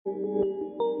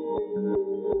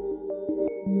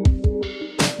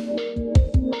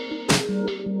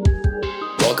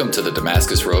Welcome to the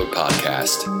Damascus Road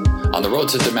podcast. On the road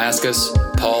to Damascus,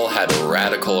 Paul had a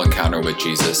radical encounter with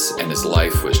Jesus and his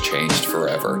life was changed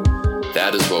forever.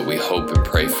 That is what we hope and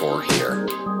pray for here.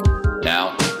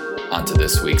 Now, on to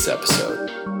this week's episode.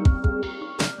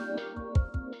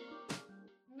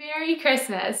 Merry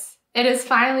Christmas. It is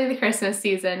finally the Christmas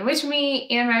season, which me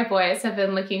and my boys have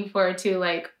been looking forward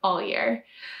to all year.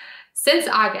 Since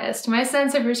August, my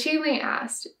sons have routinely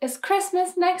asked, "Is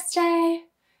Christmas next day?"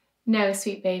 No,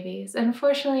 sweet babies.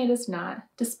 Unfortunately, it is not,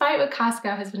 despite what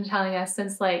Costco has been telling us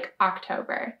since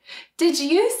October. Did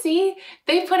you see?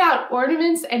 They put out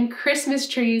ornaments and Christmas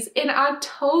trees in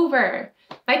October.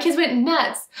 My kids went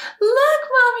nuts. Look,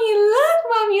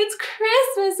 mommy, it's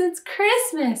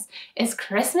Christmas. Is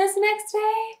Christmas next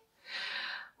day?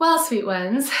 Well, sweet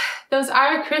ones, those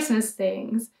are Christmas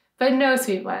things, but no,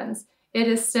 sweet ones, it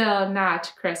is still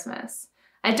not Christmas.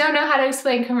 I don't know how to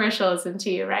explain commercialism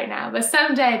to you right now, but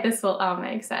someday this will all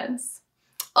make sense.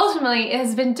 Ultimately, it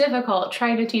has been difficult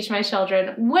trying to teach my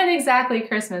children when exactly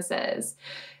Christmas is.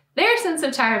 Their sense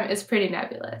of time is pretty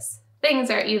nebulous. Things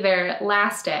are either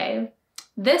last day,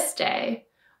 this day,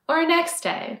 or next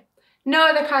day. No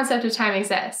other concept of time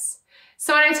exists.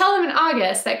 So when I tell them in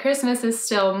August that Christmas is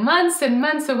still months and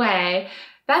months away,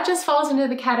 that just falls into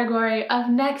the category of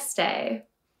next day.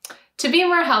 To be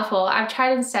more helpful, I've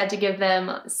tried instead to give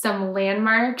them some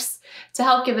landmarks to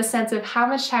help give a sense of how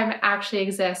much time actually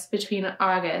exists between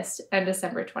August and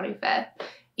December 25th,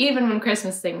 even when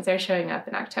Christmas things are showing up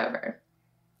in October.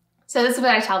 So this is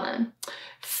what I tell them.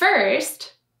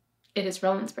 First, it is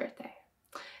Roland's birthday.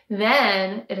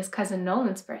 Then it is cousin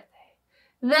Nolan's birthday.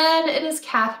 Then it is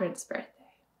Catherine's birthday.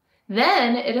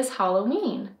 Then it is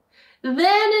Halloween. Then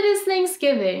it is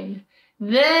Thanksgiving.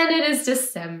 Then it is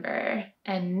December,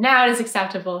 and now it is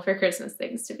acceptable for Christmas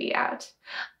things to be out.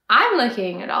 I'm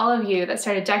looking at all of you that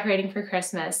started decorating for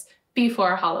Christmas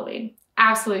before Halloween.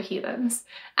 Absolute heathens.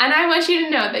 And I want you to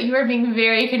know that you are being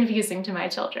very confusing to my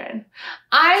children.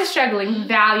 I'm struggling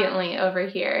valiantly over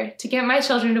here to get my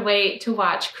children to wait to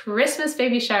watch Christmas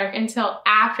Baby Shark until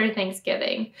after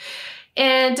Thanksgiving.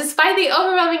 And despite the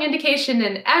overwhelming indication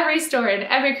in every store and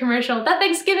every commercial that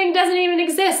Thanksgiving doesn't even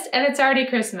exist and it's already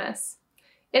Christmas,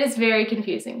 it is very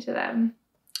confusing to them.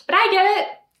 But I get it.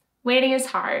 Waiting is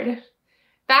hard.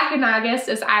 Back in August,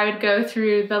 as I would go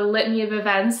through the litany of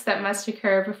events that must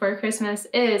occur before Christmas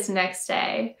is next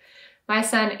day, my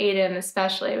son Aiden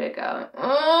especially would go,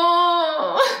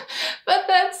 "Oh, but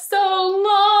that's so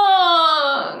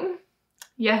long."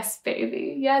 Yes,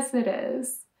 baby. Yes, it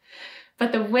is.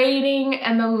 But the waiting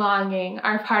and the longing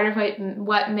are part of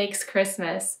what makes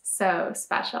Christmas so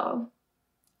special.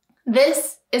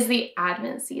 This is the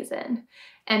Advent season,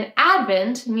 and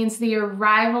Advent means the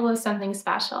arrival of something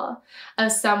special,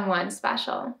 of someone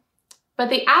special. But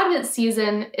the Advent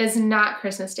season is not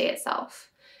Christmas Day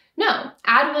itself. No,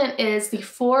 Advent is the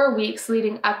 4 weeks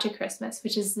leading up to Christmas,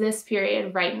 which is this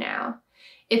period right now.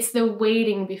 It's the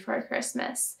waiting before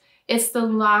Christmas. It's the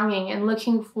longing and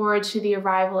looking forward to the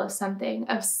arrival of something,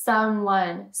 of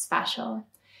someone special.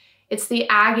 It's the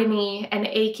agony and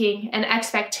aching and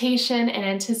expectation and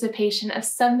anticipation of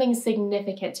something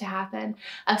significant to happen,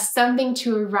 of something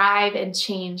to arrive and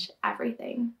change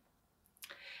everything.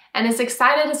 And as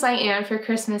excited as I am for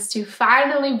Christmas to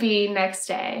finally be next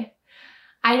day,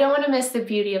 I don't want to miss the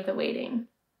beauty of the waiting.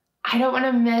 I don't want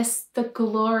to miss the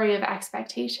glory of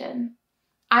expectation.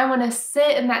 I want to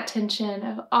sit in that tension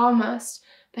of almost,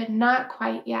 but not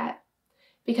quite yet.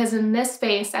 Because in this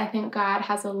space, I think God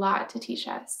has a lot to teach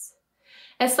us.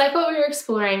 It's like what we were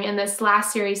exploring in this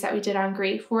last series that we did on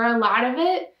grief, where a lot of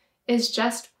it is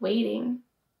just waiting.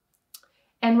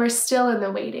 And we're still in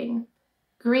the waiting.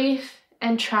 Grief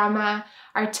and trauma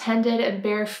are tended and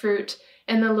bear fruit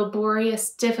in the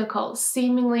laborious, difficult,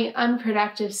 seemingly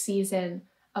unproductive season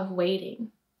of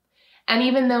waiting. And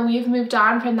even though we've moved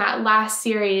on from that last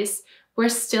series, we're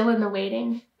still in the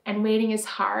waiting, and waiting is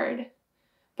hard.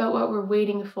 But what we're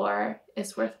waiting for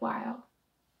is worthwhile.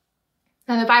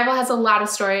 Now, the Bible has a lot of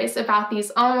stories about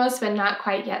these almost but not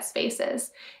quite yet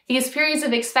spaces, these periods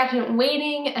of expectant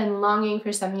waiting and longing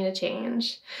for something to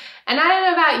change. And I don't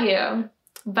know about you,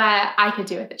 but I could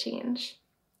do with a change.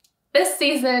 This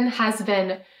season has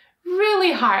been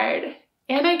really hard,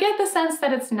 and I get the sense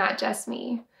that it's not just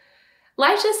me.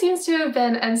 Life just seems to have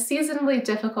been unseasonably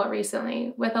difficult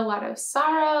recently, with a lot of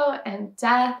sorrow and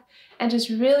death and just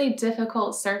really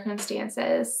difficult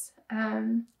circumstances.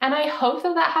 And I hope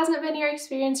that hasn't been your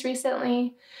experience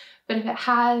recently, but if it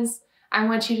has, I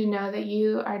want you to know that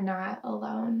you are not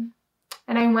alone.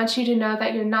 And I want you to know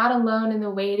that you're not alone in the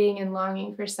waiting and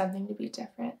longing for something to be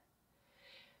different.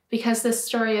 Because the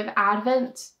story of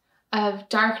Advent, of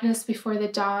darkness before the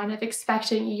dawn, of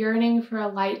expectant yearning for a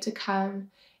light to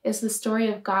come, is the story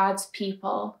of God's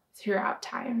people throughout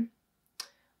time.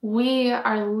 We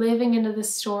are living into the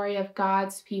story of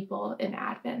God's people in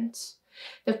Advent.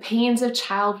 The pains of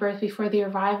childbirth before the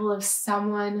arrival of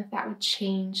someone that would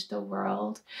change the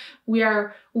world. We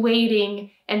are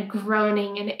waiting and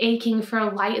groaning and aching for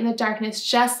a light in the darkness,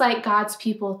 just like God's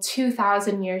people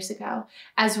 2,000 years ago,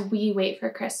 as we wait for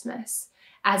Christmas,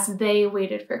 as they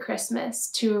waited for Christmas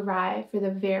to arrive for the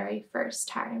very first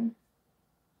time.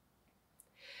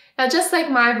 Now, just like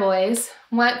my boys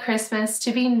want Christmas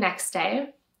to be next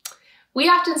day, we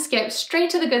often skip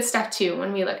straight to the good stuff too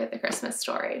when we look at the Christmas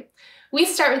story. We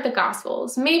start with the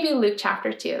Gospels, maybe Luke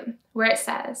chapter 2, where it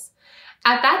says,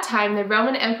 "At that time, the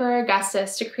Roman Emperor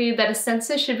Augustus decreed that a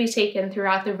census should be taken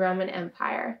throughout the Roman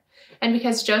Empire. And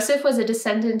because Joseph was a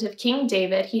descendant of King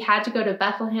David, he had to go to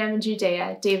Bethlehem in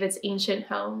Judea, David's ancient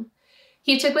home.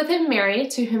 He took with him Mary,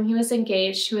 to whom he was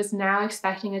engaged, who was now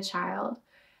expecting a child.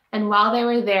 And while they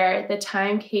were there, the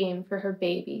time came for her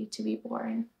baby to be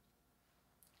born."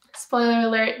 Spoiler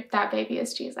alert, that baby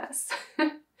is Jesus.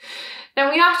 Now,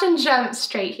 we often jump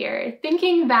straight here,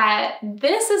 thinking that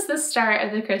this is the start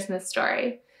of the Christmas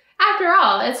story. After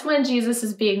all, it's when Jesus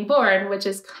is being born, which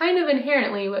is kind of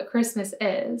inherently what Christmas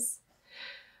is.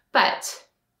 But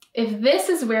if this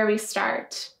is where we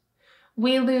start,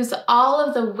 we lose all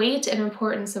of the weight and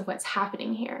importance of what's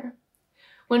happening here.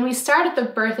 When we start at the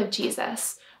birth of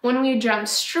Jesus, when we jump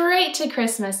straight to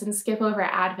Christmas and skip over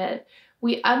Advent,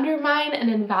 we undermine and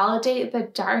invalidate the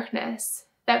darkness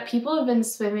that people have been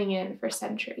swimming in for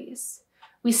centuries.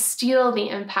 We steal the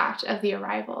impact of the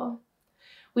arrival.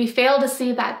 We fail to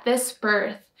see that this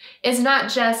birth is not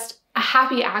just a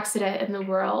happy accident in the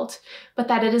world, but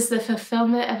that it is the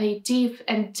fulfillment of a deep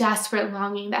and desperate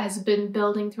longing that has been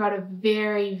building throughout a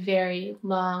very, very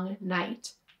long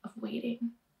night of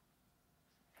waiting.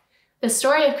 The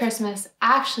story of Christmas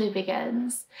actually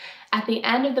begins at the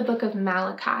end of the book of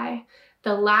Malachi,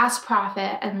 the last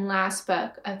prophet and last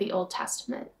book of the Old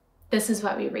Testament. This is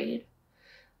what we read.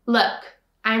 "Look,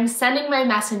 I am sending my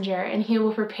messenger, and he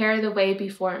will prepare the way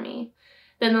before me.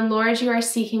 Then the Lord you are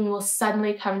seeking will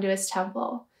suddenly come to his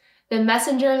temple. The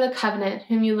messenger of the covenant,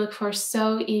 whom you look for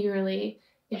so eagerly,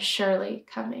 is surely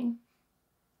coming."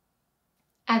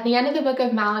 At the end of the book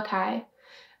of Malachi,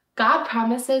 God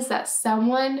promises that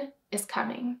someone is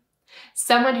coming.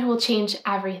 Someone who will change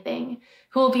everything,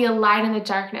 who will be a light in the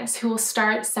darkness, who will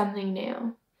start something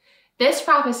new. This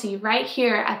prophecy right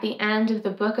here at the end of the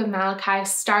book of Malachi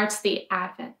starts the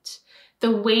Advent, the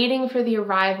waiting for the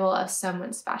arrival of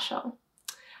someone special.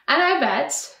 And I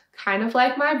bet, kind of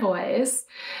like my boys,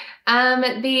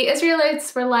 the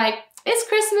Israelites were like, "Is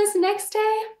Christmas next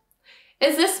day?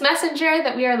 Is this messenger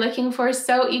that we are looking for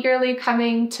so eagerly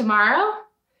coming tomorrow?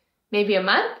 Maybe a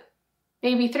month?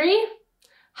 Maybe 3?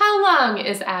 How long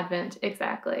is Advent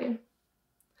exactly?"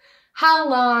 How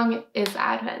long is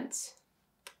Advent?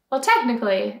 Well,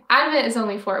 technically, Advent is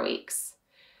only 4 weeks.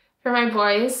 For my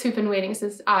boys who've been waiting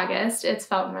since August, it's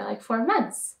felt more like 4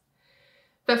 months.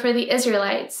 But for the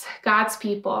Israelites, God's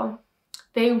people,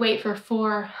 they wait for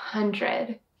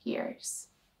 400 years.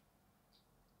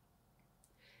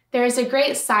 There is a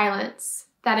great silence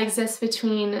that exists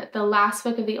between the last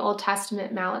book of the Old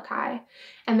Testament, Malachi,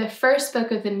 and the first book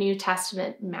of the New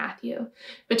Testament, Matthew,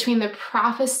 between the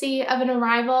prophecy of an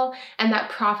arrival and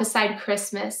that prophesied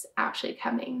Christmas actually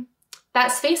coming. That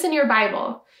space in your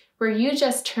Bible where you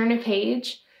just turn a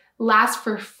page lasts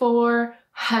for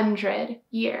 400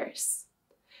 years.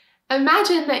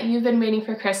 Imagine that you've been waiting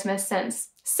for Christmas since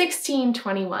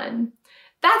 1621.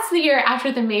 That's the year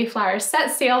after the Mayflower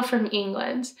set sail from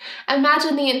England.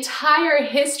 Imagine the entire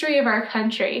history of our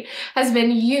country has been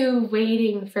you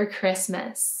waiting for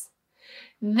Christmas.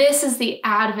 This is the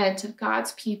advent of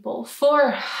God's people,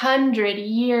 400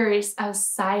 years of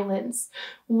silence,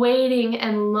 waiting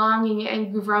and longing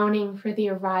and groaning for the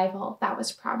arrival that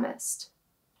was promised.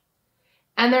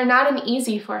 And they're not an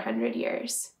easy 400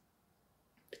 years.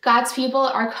 God's people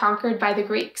are conquered by the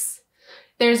Greeks.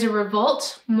 There's a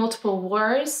revolt, multiple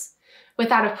wars.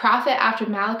 Without a prophet after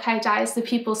Malachi dies, the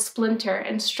people splinter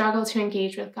and struggle to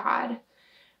engage with God.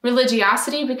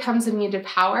 Religiosity becomes immune to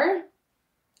power,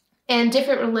 and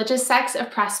different religious sects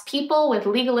oppress people with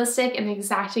legalistic and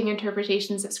exacting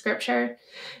interpretations of Scripture.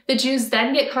 The Jews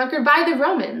then get conquered by the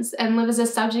Romans and live as a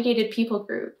subjugated people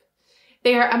group.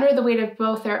 They are under the weight of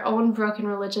both their own broken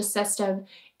religious system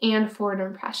and foreign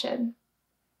oppression.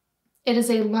 It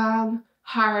is a long,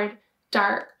 hard,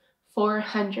 dark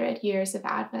 400 years of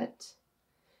Advent.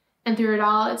 And through it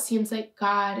all, it seems like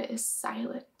God is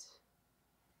silent.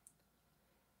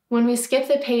 When we skip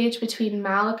the page between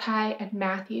Malachi and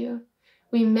Matthew,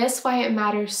 we miss why it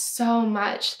matters so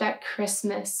much that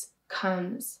Christmas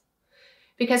comes.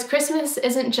 Because Christmas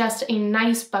isn't just a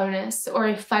nice bonus or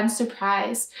a fun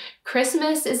surprise.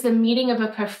 Christmas is the meeting of a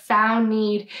profound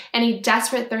need and a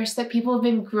desperate thirst that people have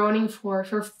been groaning for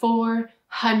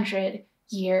 400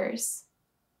 years.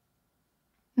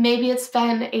 Maybe it's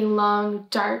been a long,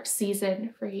 dark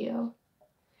season for you.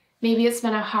 Maybe it's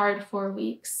been a hard 4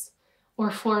 weeks, or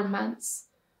 4 months,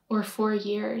 or 4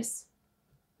 years.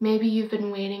 Maybe you've been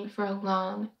waiting for a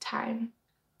long time.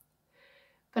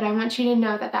 But I want you to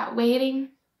know that that waiting,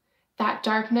 that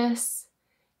darkness,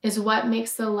 is what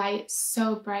makes the light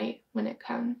so bright when it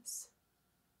comes.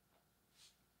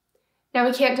 Now,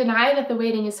 we can't deny that the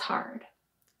waiting is hard.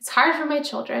 It's hard for my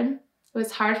children. It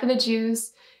was hard for the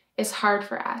Jews. It's hard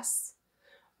for us.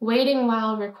 Waiting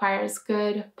well requires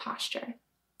good posture.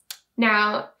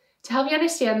 Now, to help you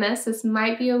understand this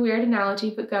might be a weird analogy,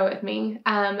 but go with me.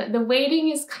 The waiting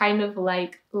is kind of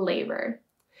like labor.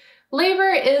 Labor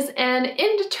is an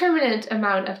indeterminate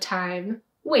amount of time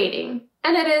waiting,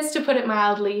 and it is, to put it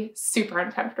mildly, super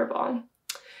uncomfortable.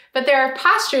 But there are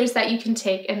postures that you can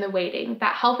take in the waiting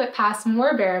that help it pass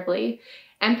more bearably,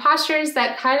 and postures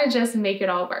that kind of just make it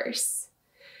all worse.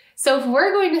 So if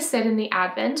we're going to sit in the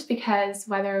Advent, because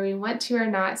whether we want to or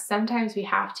not, sometimes we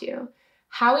have to,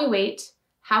 how we wait,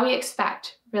 how we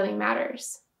expect really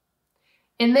matters.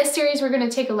 In this series, we're going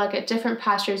to take a look at different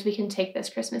postures we can take this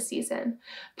Christmas season.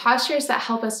 Postures that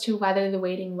help us to weather the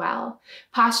waiting well.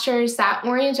 Postures that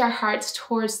orient our hearts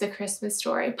towards the Christmas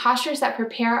story. Postures that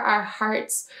prepare our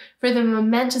hearts for the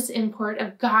momentous import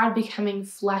of God becoming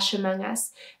flesh among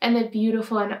us and the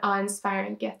beautiful and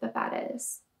awe-inspiring gift that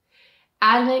is.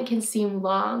 Advent can seem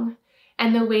long,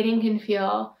 and the waiting can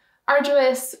feel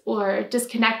arduous or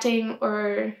disconnecting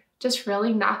or just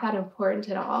really not that important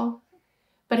at all.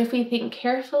 But if we think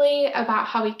carefully about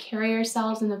how we carry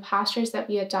ourselves in the postures that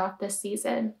we adopt this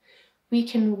season, we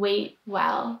can wait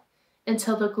well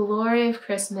until the glory of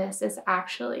Christmas is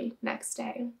actually next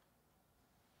day.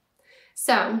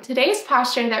 So today's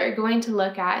posture that we're going to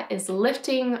look at is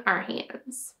lifting our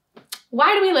hands.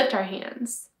 Why do we lift our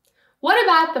hands? What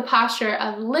about the posture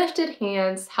of lifted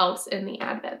hands helps in the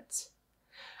Advent?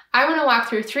 I want to walk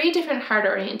through 3 different heart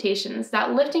orientations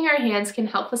that lifting our hands can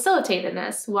help facilitate in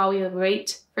us while we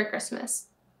wait for Christmas.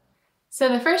 So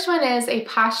the first one is a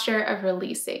posture of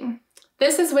releasing.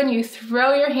 This is when you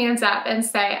throw your hands up and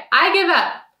say, I give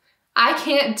up. I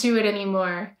can't do it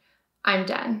anymore. I'm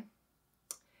done.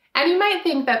 And you might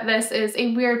think that this is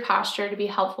a weird posture to be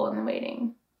helpful in the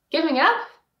waiting. Giving up?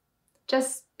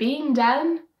 Just being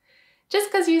done?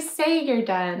 Just because you say you're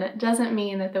done doesn't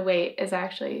mean that the wait is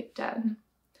actually done.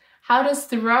 How does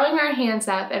throwing our hands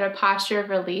up in a posture of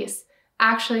release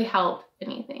actually help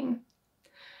anything?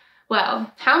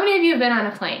 Well, how many of you have been on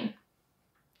a plane?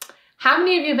 How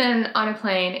many of you have been on a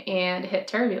plane and hit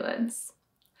turbulence?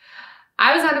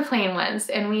 I was on a plane once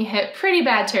and we hit pretty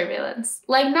bad turbulence.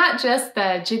 Like not just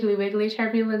the jiggly wiggly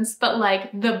turbulence, but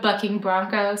like the bucking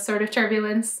bronco sort of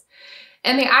turbulence.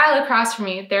 In the aisle across from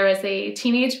me, there was a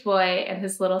teenage boy and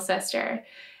his little sister.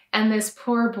 And this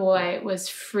poor boy was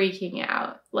freaking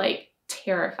out, like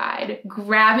terrified,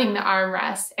 grabbing the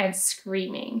armrest and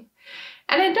screaming.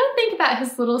 And I don't think that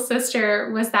his little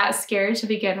sister was that scared to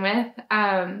begin with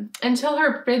until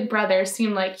her big brother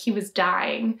seemed like he was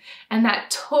dying, and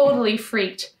that totally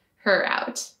freaked her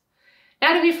out.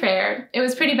 Now, to be fair, it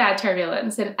was pretty bad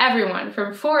turbulence, and everyone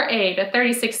from 4A to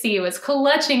 36C was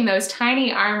clutching those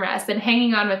tiny armrests and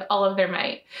hanging on with all of their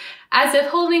might, as if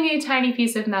holding a tiny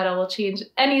piece of metal will change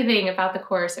anything about the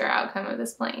course or outcome of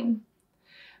this plane.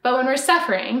 But when we're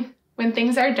suffering, when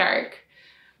things are dark,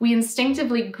 we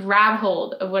instinctively grab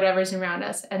hold of whatever's around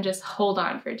us and just hold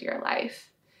on for dear life.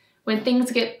 When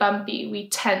things get bumpy, we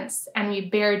tense and we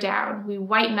bear down, we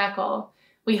white knuckle,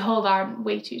 we hold on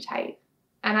way too tight.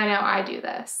 And I know I do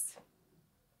this.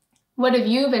 What have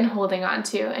you been holding on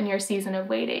to in your season of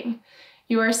waiting,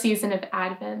 your season of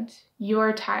Advent,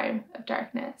 your time of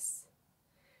darkness?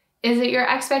 Is it your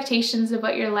expectations of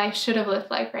what your life should have looked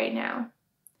like right now?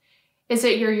 Is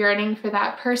it your yearning for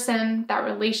that person, that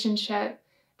relationship,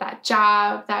 that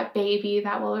job, that baby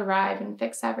that will arrive and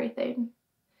fix everything?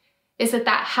 Is it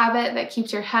that habit that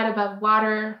keeps your head above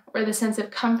water, or the sense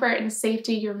of comfort and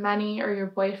safety your money or your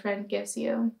boyfriend gives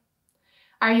you?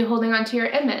 Are you holding on to your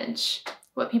image,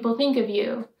 what people think of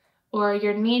you, or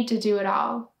your need to do it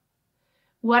all?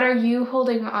 What are you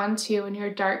holding on to in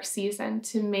your dark season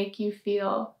to make you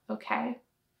feel okay?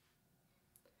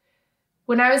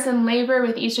 When I was in labor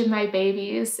with each of my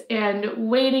babies and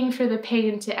waiting for the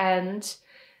pain to end,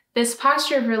 This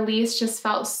posture of release just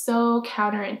felt so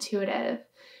counterintuitive,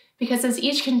 because as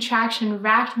each contraction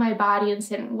racked my body and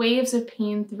sent waves of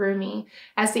pain through me,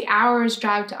 as the hours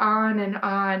dragged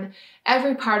on,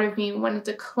 every part of me wanted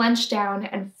to clench down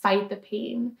and fight the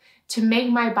pain, to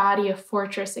make my body a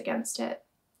fortress against it.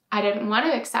 I didn't want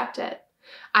to accept it.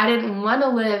 I didn't want to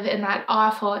live in that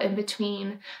awful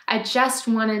in-between. I just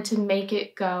wanted to make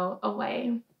it go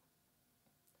away.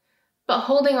 But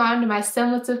holding on to my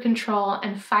semblance of control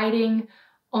and fighting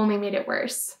only made it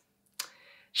worse.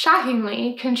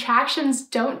 Shockingly, contractions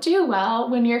don't do well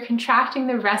when you're contracting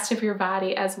the rest of your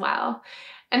body as well.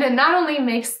 And it not only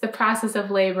makes the process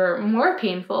of labor more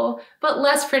painful, but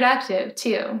less productive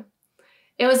too.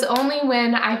 It was only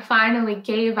when I finally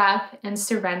gave up and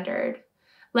surrendered,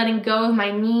 letting go of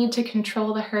my need to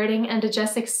control the hurting and to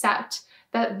just accept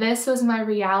that this was my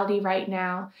reality right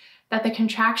now, that the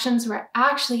contractions were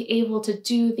actually able to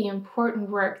do the important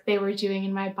work they were doing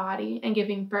in my body and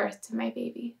giving birth to my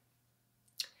baby.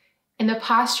 In the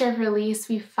posture of release,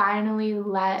 we finally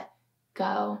let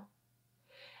go.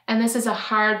 And this is a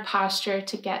hard posture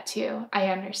to get to, I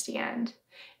understand.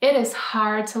 It is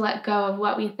hard to let go of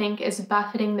what we think is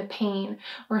buffeting the pain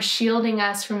or shielding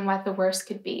us from what the worst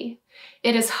could be.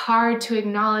 It is hard to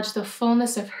acknowledge the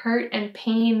fullness of hurt and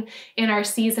pain in our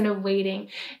season of waiting,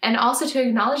 and also to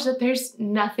acknowledge that there's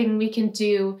nothing we can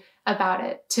do about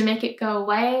it to make it go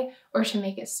away or to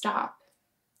make it stop.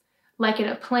 Like in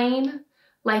a plane,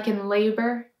 like in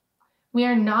labor, we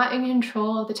are not in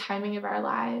control of the timing of our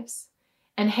lives,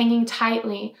 and hanging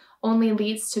tightly only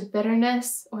leads to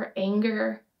bitterness or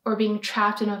anger or being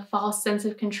trapped in a false sense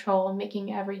of control,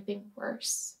 making everything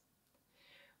worse.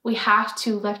 We have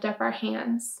to lift up our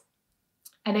hands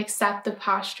and accept the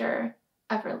posture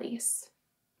of release.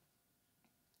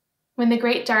 When the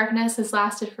great darkness has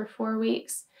lasted for 4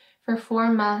 weeks, for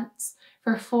 4 months,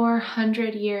 for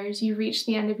 400 years, you reach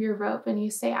the end of your rope and you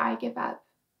say, I give up.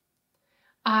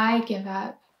 I give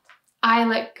up. I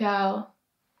let go.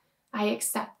 I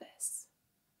accept this.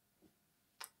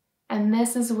 And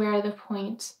this is where the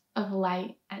point of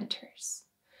light enters.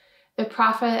 The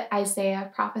prophet Isaiah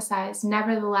prophesies,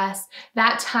 nevertheless,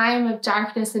 that time of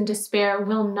darkness and despair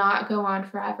will not go on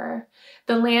forever.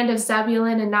 The land of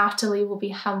Zebulun and Naphtali will be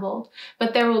humbled,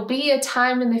 but there will be a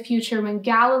time in the future when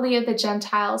Galilee of the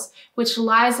Gentiles, which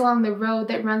lies along the road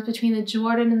that runs between the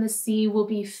Jordan and the sea, will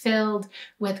be filled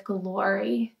with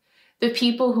glory. The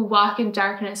people who walk in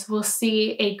darkness will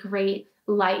see a great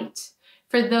light.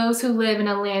 For those who live in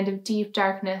a land of deep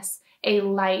darkness, a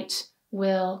light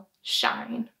will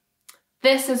shine.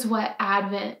 This is what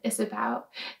Advent is about.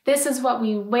 This is what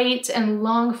we wait and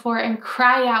long for and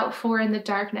cry out for in the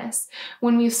darkness,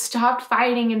 when we've stopped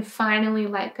fighting and finally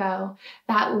let go,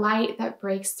 that light that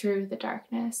breaks through the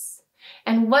darkness.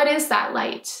 And what is that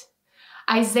light?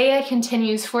 Isaiah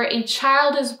continues, for a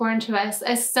child is born to us,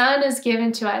 a son is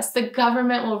given to us, the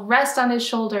government will rest on his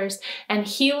shoulders, and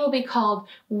he will be called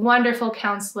Wonderful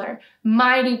Counselor,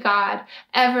 Mighty God,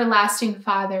 Everlasting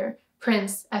Father,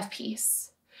 Prince of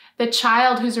Peace. The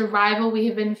child whose arrival we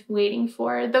have been waiting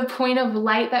for, the point of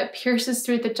light that pierces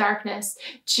through the darkness,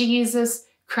 Jesus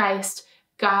Christ,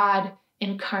 God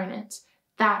incarnate.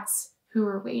 That's who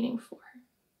we're waiting for.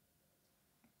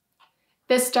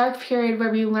 This dark period where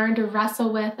we learn to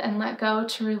wrestle with and let go,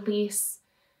 to release,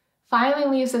 finally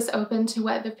leaves us open to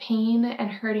what the pain and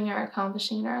hurting are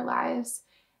accomplishing in our lives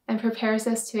and prepares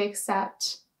us to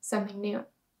accept something new.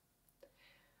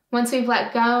 Once we've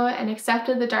let go and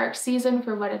accepted the dark season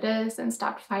for what it is and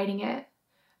stopped fighting it,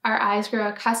 our eyes grow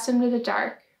accustomed to the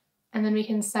dark, and then we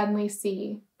can suddenly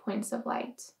see points of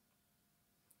light.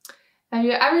 Have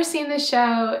you ever seen the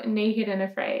show Naked and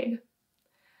Afraid?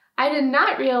 I did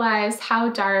not realize how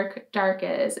dark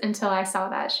is until I saw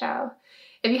that show.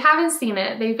 If you haven't seen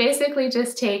it, they basically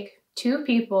just take 2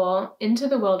 people into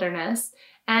the wilderness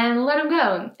and let them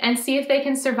go and see if they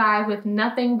can survive with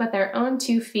nothing but their own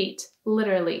 2 feet,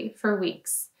 literally, for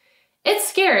weeks. It's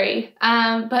scary,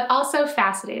 but also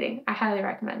fascinating. I highly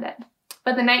recommend it.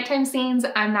 But the nighttime scenes,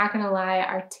 I'm not gonna lie,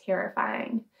 are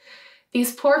terrifying.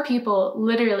 These poor people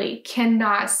literally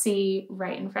cannot see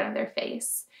right in front of their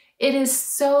face. It is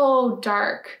so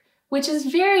dark, which is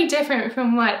very different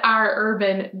from what our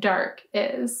urban dark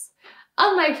is.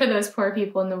 Unlike for those poor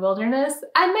people in the wilderness,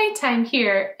 at nighttime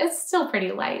here, it's still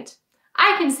pretty light.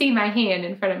 I can see my hand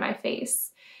in front of my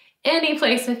face. Any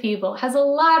place with people has a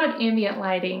lot of ambient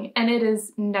lighting, and it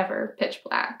is never pitch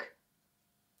black.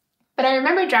 But I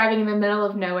remember driving in the middle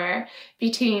of nowhere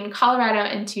between Colorado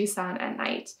and Tucson at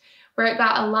night, where it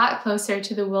got a lot closer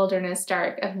to the wilderness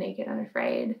dark of Naked and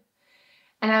Afraid.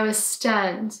 And I was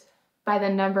stunned by the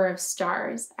number of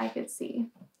stars I could see.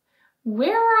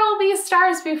 Where were all these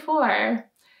stars before?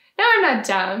 Now, I'm not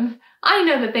dumb. I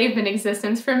know that they've been in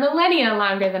existence for millennia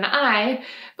longer than I,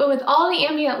 but with all the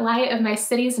ambient light of my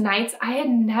city's nights, I had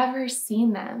never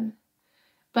seen them.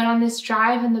 But on this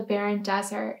drive in the barren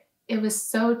desert, it was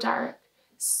so dark,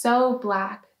 so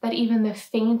black, that even the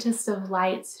faintest of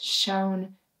lights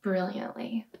shone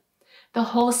brilliantly. The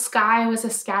whole sky was a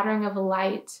scattering of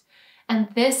light, and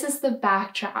this is the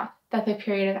backdrop that the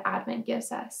period of Advent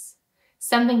gives us.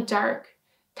 Something dark,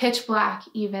 pitch black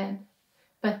even,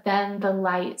 but then the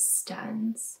light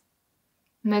stuns.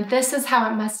 And then this is how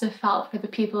it must have felt for the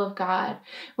people of God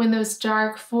when those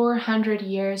dark 400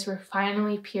 years were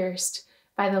finally pierced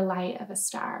by the light of a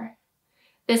star.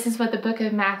 This is what the book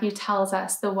of Matthew tells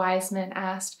us. The wise men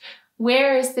asked,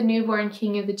 "Where is the newborn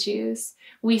King of the Jews?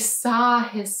 We saw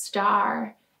his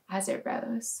star as it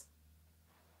rose."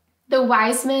 The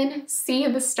wise men see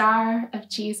the star of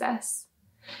Jesus,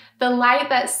 the light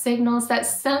that signals that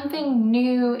something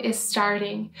new is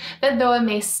starting, that though it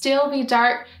may still be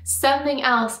dark, something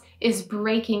else is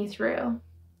breaking through.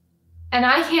 And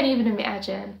I can't even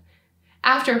imagine,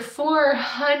 after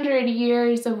 400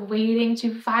 years of waiting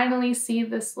to finally see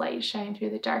this light shine through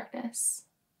the darkness.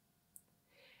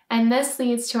 And this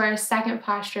leads to our second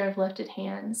posture of lifted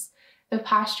hands, the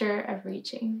posture of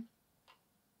reaching.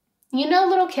 You know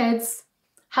little kids,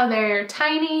 how they're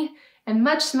tiny and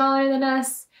much smaller than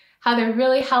us, how they're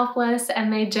really helpless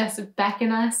and they just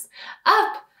beckon us.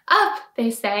 Up, up,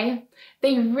 they say.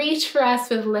 They reach for us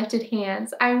with lifted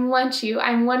hands. I want you.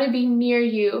 I want to be near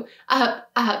you. Up,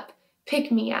 up,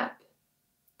 pick me up.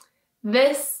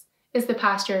 This is the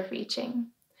posture of reaching.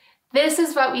 This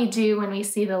is what we do when we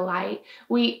see the light.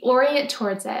 We orient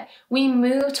towards it. We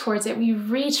move towards it. We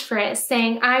reach for it,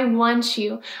 saying, I want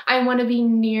you. I want to be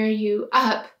near you.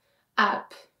 Up,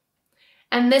 up.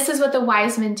 And this is what the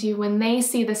wise men do when they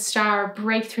see the star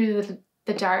break through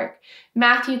the dark.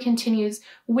 Matthew continues,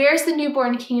 "Where's the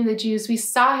newborn King of the Jews? We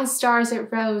saw his star as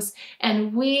it rose,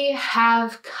 and we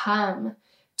have come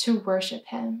to worship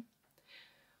him."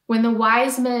 When the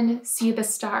wise men see the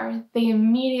star, they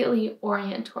immediately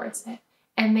orient towards it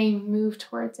and they move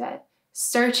towards it,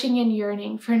 searching and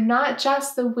yearning for not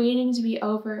just the waiting to be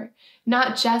over,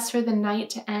 not just for the night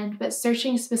to end, but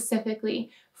searching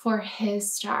specifically for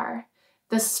his star,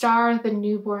 the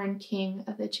newborn King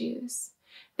of the Jews.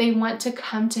 They want to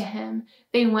come to him.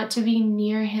 They want to be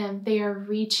near him. They are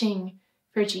reaching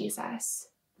for Jesus.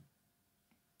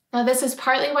 Now, this is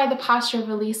partly why the posture of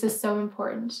release is so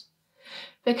important.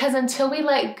 Because until we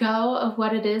let go of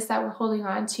what it is that we're holding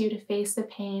on to face the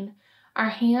pain, our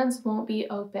hands won't be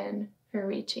open for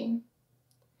reaching.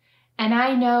 And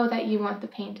I know that you want the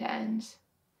pain to end.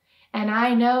 And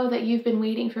I know that you've been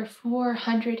waiting for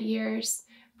 400 years,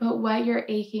 but what you're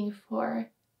aching for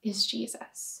is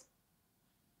Jesus.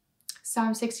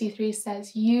 Psalm 63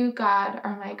 says, "You, God,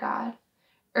 are my God.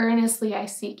 Earnestly I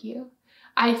seek you.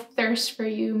 I thirst for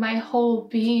you. My whole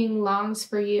being longs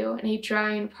for you in a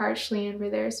dry and parched land where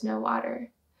there is no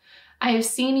water. I have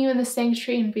seen you in the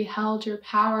sanctuary and beheld your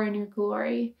power and your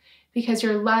glory. Because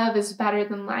your love is better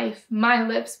than life, my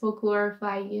lips will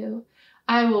glorify you.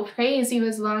 I will praise you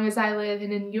as long as I live,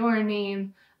 and in your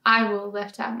name I will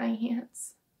lift up my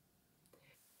hands."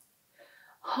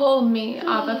 Hold me,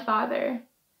 Abba Father.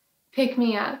 Pick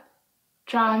me up.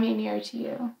 Draw me near to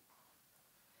you.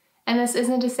 And this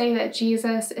isn't to say that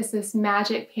Jesus is this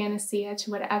magic panacea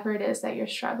to whatever it is that you're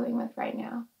struggling with right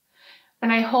now.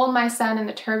 When I hold my son in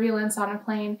the turbulence on a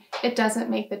plane, it doesn't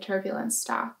make the turbulence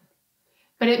stop.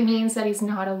 But it means that he's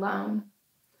not alone.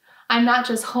 I'm not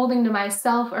just holding to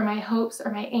myself or my hopes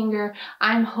or my anger.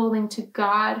 I'm holding to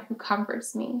God who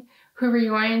comforts me, who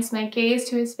reorients my gaze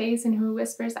to his face and who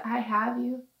whispers, "I have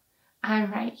you.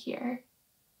 I'm right here.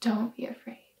 Don't be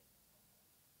afraid."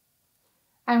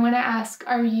 I want to ask,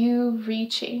 are you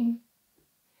reaching?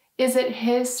 Is it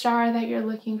his star that you're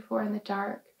looking for in the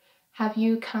dark? Have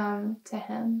you come to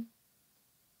him?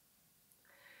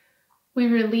 We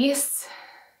release,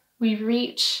 we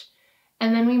reach,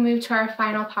 and then we move to our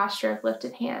final posture of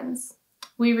lifted hands.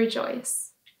 We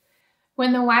rejoice.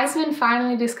 When the wise men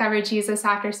finally discovered Jesus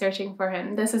after searching for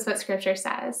him, this is what scripture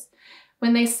says.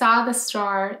 When they saw the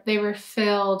star, they were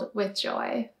filled with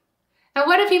joy. And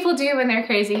what do people do when they're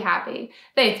crazy happy?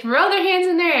 They throw their hands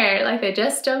in the air like they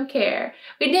just don't care.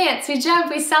 We dance, we jump,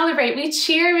 we celebrate, we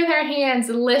cheer with our hands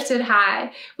lifted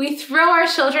high. We throw our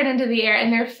children into the air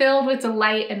and they're filled with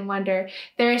delight and wonder.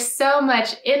 There is so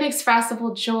much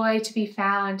inexpressible joy to be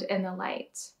found in the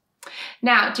light.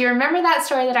 Now, do you remember that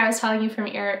story that I was telling you from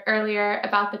earlier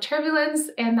about the turbulence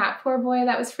and that poor boy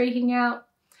that was freaking out?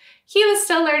 He was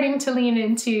still learning to lean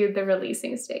into the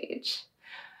releasing stage.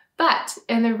 But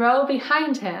in the row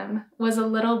behind him was a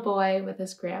little boy with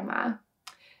his grandma.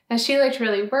 And she looked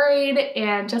really worried,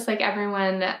 and just like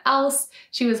everyone else,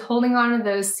 she was holding on to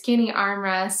those skinny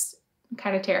armrests,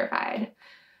 kind of terrified.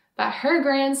 But her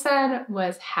grandson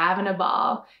was having a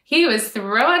ball. He was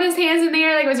throwing his hands in the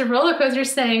air like it was a roller coaster,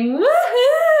 saying,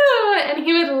 "Woohoo!" And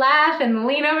he would laugh and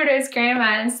lean over to his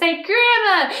grandma and say,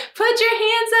 "Grandma, put your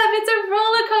hands up, it's a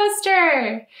roller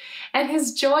coaster." And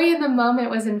his joy in the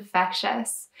moment was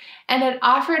infectious. And it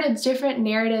offered a different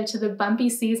narrative to the bumpy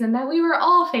season that we were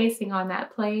all facing on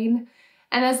that plane.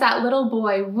 And as that little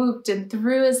boy whooped and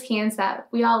threw his hands up,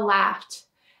 we all laughed,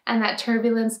 and that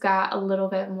turbulence got a little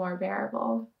bit more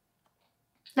bearable.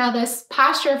 Now, this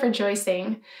posture of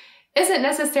rejoicing isn't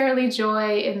necessarily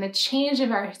joy in the change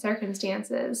of our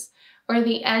circumstances or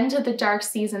the end of the dark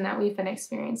season that we've been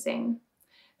experiencing.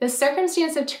 The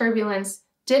circumstance of turbulence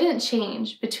didn't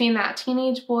change between that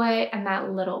teenage boy and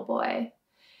that little boy.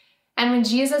 And when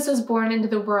Jesus was born into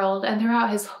the world and throughout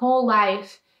his whole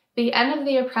life, the end of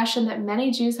the oppression that many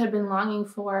Jews had been longing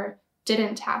for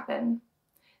didn't happen.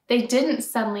 They didn't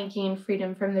suddenly gain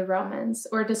freedom from the Romans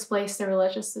or displace the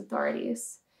religious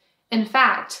authorities. In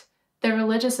fact, the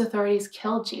religious authorities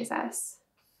killed Jesus.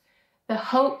 The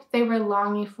hope they were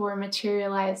longing for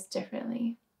materialized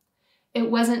differently.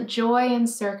 It wasn't joy in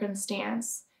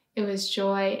circumstance, it was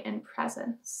joy in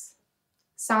presence.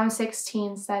 Psalm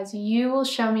 16 says, "You will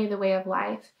show me the way of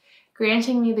life,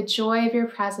 granting me the joy of your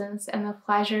presence and the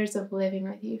pleasures of living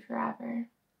with you forever."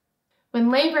 When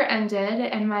labor ended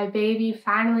and my baby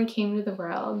finally came to the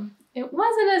world, it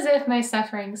wasn't as if my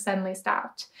suffering suddenly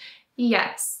stopped.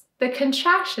 Yes, the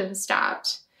contraction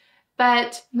stopped,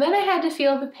 but then I had to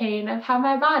feel the pain of how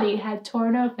my body had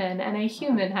torn open and a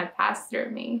human had passed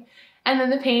through me, and then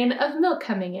the pain of milk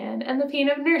coming in, and the pain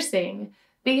of nursing,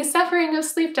 the suffering of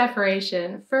sleep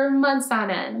deprivation for months on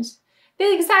end.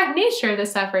 The exact nature of the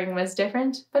suffering was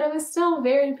different, but it was still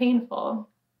very painful.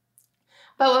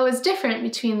 But what was different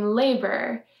between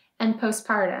labor and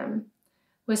postpartum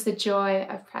was the joy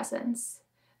of presence,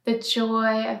 the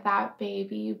joy of that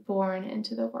baby born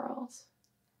into the world.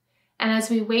 And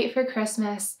as we wait for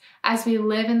Christmas, as we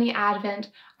live in the Advent,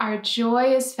 our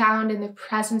joy is found in the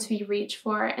presence we reach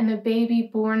for and the baby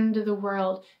born into the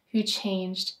world who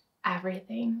changed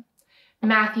everything.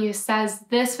 Matthew says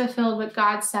this fulfilled what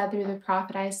God said through the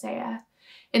prophet Isaiah.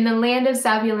 In the land of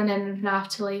Zebulun and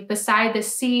Naphtali, beside the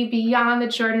sea, beyond the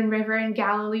Jordan River in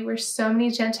Galilee, where so many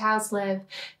Gentiles live,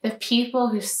 the people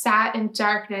who sat in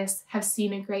darkness have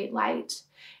seen a great light.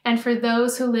 And for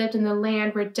those who lived in the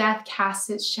land where death casts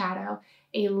its shadow,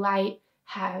 a light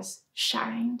has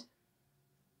shined.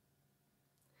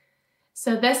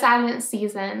 So this Advent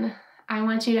season, I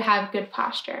want you to have good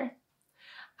posture.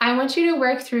 I want you to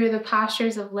work through the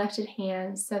postures of lifted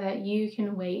hands so that you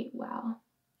can wait well.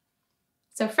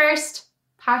 So first,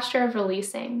 posture of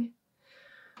releasing.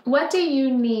 What do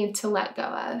you need to let go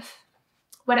of?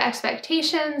 What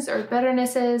expectations or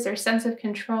bitternesses or sense of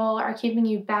control are keeping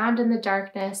you bound in the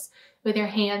darkness with your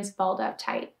hands balled up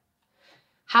tight?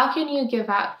 How can you give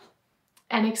up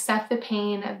and accept the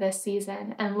pain of this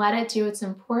season and let it do its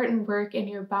important work in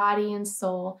your body and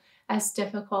soul, as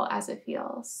difficult as it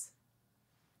feels?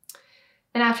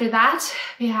 And after that,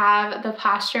 we have the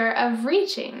posture of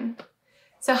reaching.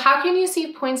 So how can you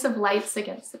see points of lights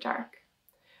against the dark?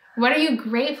 What are you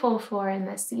grateful for in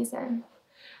this season?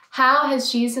 How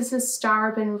has Jesus'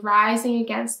 star been rising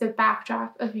against the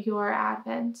backdrop of your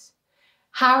Advent?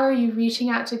 How are you reaching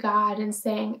out to God and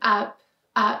saying, "Up,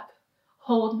 up,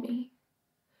 hold me"?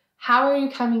 How are you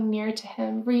coming near to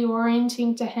him,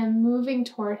 reorienting to him, moving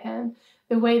toward him,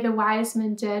 the way the wise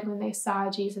men did when they saw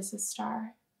Jesus'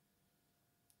 star?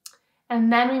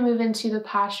 And then we move into the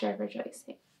posture of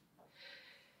rejoicing.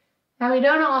 Now, we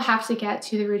don't all have to get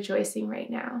to the rejoicing right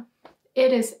now.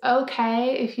 It is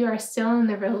okay if you are still in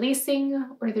the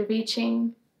releasing or the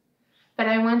reaching, but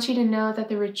I want you to know that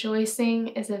the rejoicing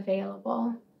is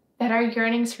available, that our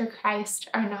yearnings for Christ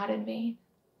are not in vain.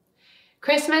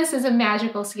 Christmas is a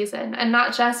magical season, and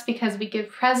not just because we give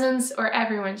presents or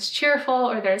everyone's cheerful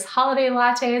or there's holiday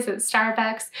lattes at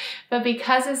Starbucks, but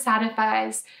because it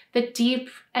satisfies the deep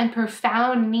and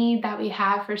profound need that we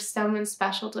have for someone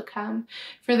special to come,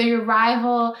 for the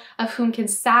arrival of whom can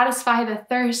satisfy the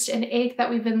thirst and ache that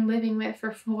we've been living with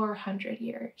for 400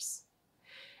 years.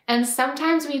 And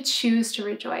sometimes we choose to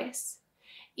rejoice,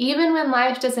 even when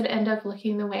life doesn't end up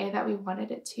looking the way that we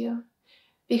wanted it to.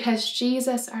 Because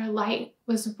Jesus, our light,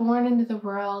 was born into the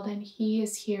world and he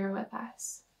is here with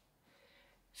us.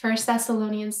 1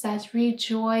 Thessalonians says,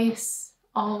 "Rejoice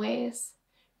always.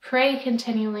 Pray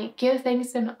continually. Give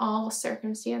thanks in all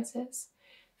circumstances.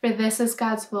 for this is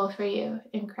God's will for you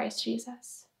in Christ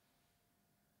Jesus.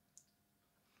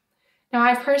 Now,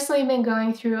 I've personally been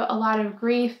going through a lot of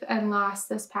grief and loss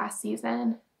this past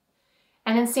season.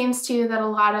 And it seems too that a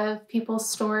lot of people's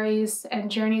stories and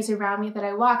journeys around me that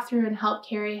I walk through and help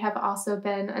carry have also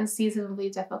been unseasonably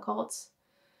difficult.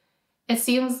 It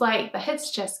seems like the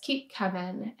hits just keep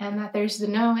coming and that there's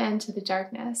no end to the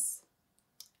darkness.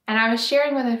 And I was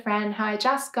sharing with a friend how I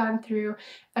just gone through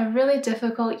a really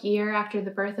difficult year after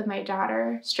the birth of my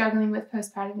daughter, struggling with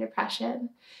postpartum depression.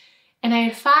 And I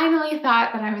had finally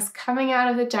thought that I was coming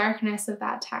out of the darkness of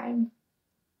that time.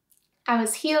 I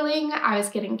was healing, I was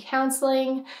getting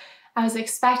counseling, I was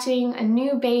expecting a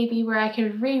new baby where I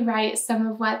could rewrite some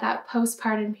of what that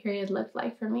postpartum period looked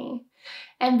like for me.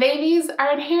 And babies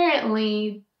are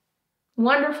inherently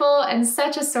wonderful and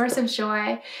such a source of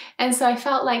joy. And so I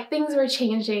felt like things were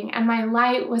changing and my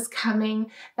light was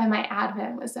coming, that my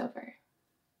Advent was over.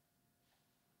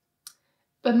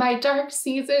 But my dark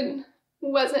season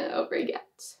wasn't over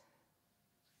yet.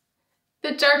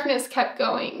 The darkness kept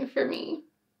going for me.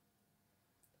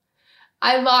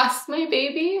 I lost my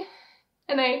baby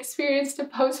and I experienced a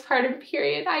postpartum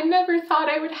period I never thought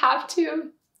I would have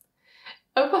to.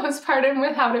 A postpartum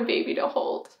without a baby to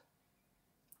hold.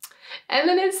 And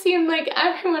then it seemed like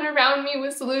everyone around me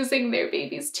was losing their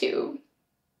babies too.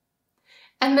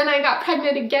 And then I got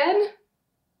pregnant again.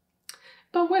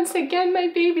 But once again, my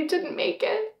baby didn't make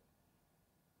it.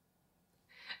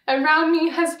 Around me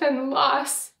has been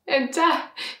loss and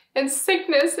death and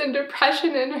sickness and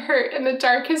depression and hurt, and the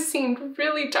dark has seemed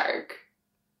really dark.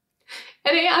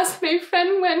 And I asked my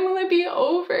friend, when will it be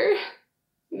over?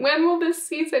 When will this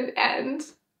season end?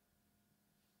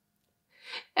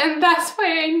 And that's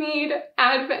why I need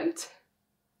Advent.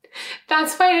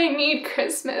 That's why I need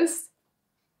Christmas.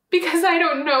 Because I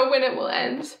don't know when it will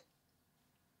end.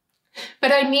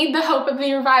 But I need the hope of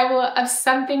the arrival of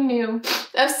something new,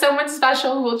 of someone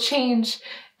special who will change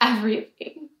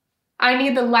everything. I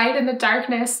need the light in the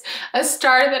darkness, a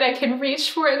star that I can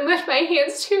reach for and lift my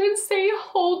hands to and say,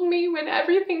 hold me when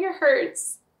everything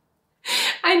hurts.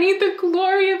 I need the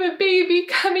glory of a baby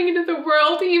coming into the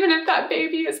world, even if that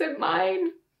baby isn't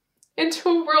mine. Into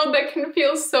a world that can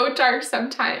feel so dark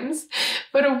sometimes,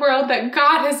 but a world that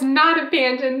God has not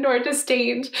abandoned nor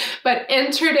disdained, but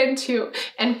entered into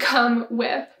and come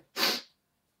with.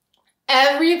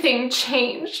 Everything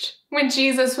changed when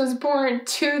Jesus was born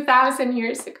 2,000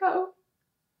 years ago.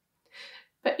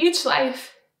 But each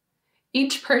life,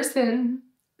 each person,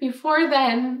 before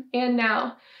then and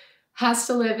now, has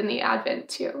to live in the Advent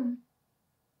too.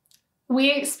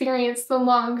 We experience the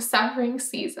long suffering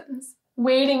seasons,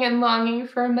 waiting and longing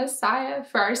for a Messiah,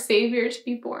 for our Savior to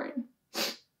be born.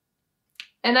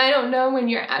 And I don't know when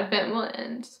your Advent will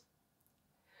end.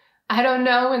 I don't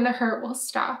know when the hurt will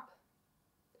stop.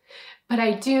 But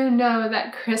I do know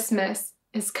that Christmas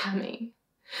is coming,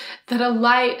 that a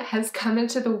light has come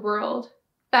into the world,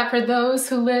 that for those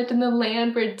who lived in the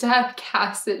land where death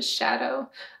cast its shadow,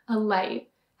 a light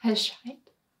has shined.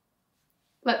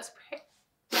 Let's pray.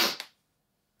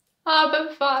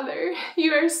 Abba, Father,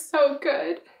 you are so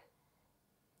good.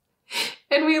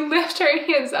 And we lift our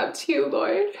hands up to you,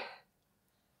 Lord.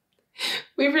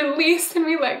 We release and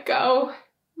we let go.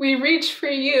 We reach for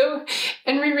you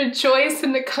and we rejoice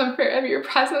in the comfort of your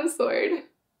presence, Lord.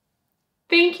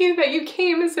 Thank you that you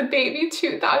came as a baby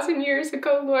 2,000 years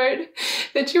ago, Lord,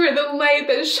 that you are the light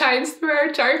that shines through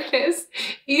our darkness,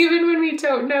 even when we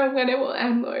don't know when it will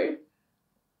end, Lord.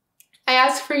 I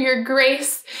ask for your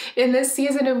grace in this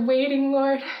season of waiting,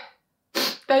 Lord,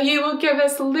 that you will give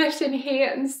us lifted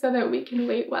hands so that we can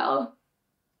wait well.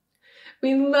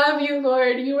 We love you,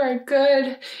 Lord. You are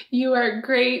good. You are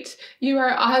great. You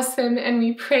are awesome. And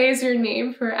we praise your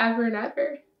name forever and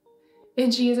ever. In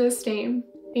Jesus' name,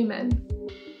 amen.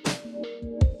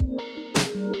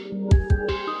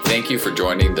 Thank you for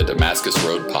joining the Damascus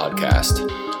Road podcast.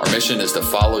 Our mission is to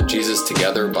follow Jesus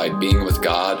together by being with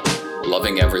God,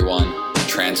 loving everyone,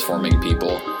 transforming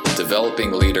people,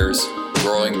 developing leaders,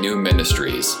 growing new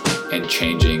ministries, and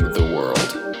changing the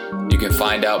world. You can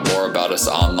find out more about us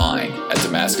online at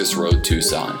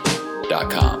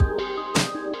DamascusRoadTucson.com.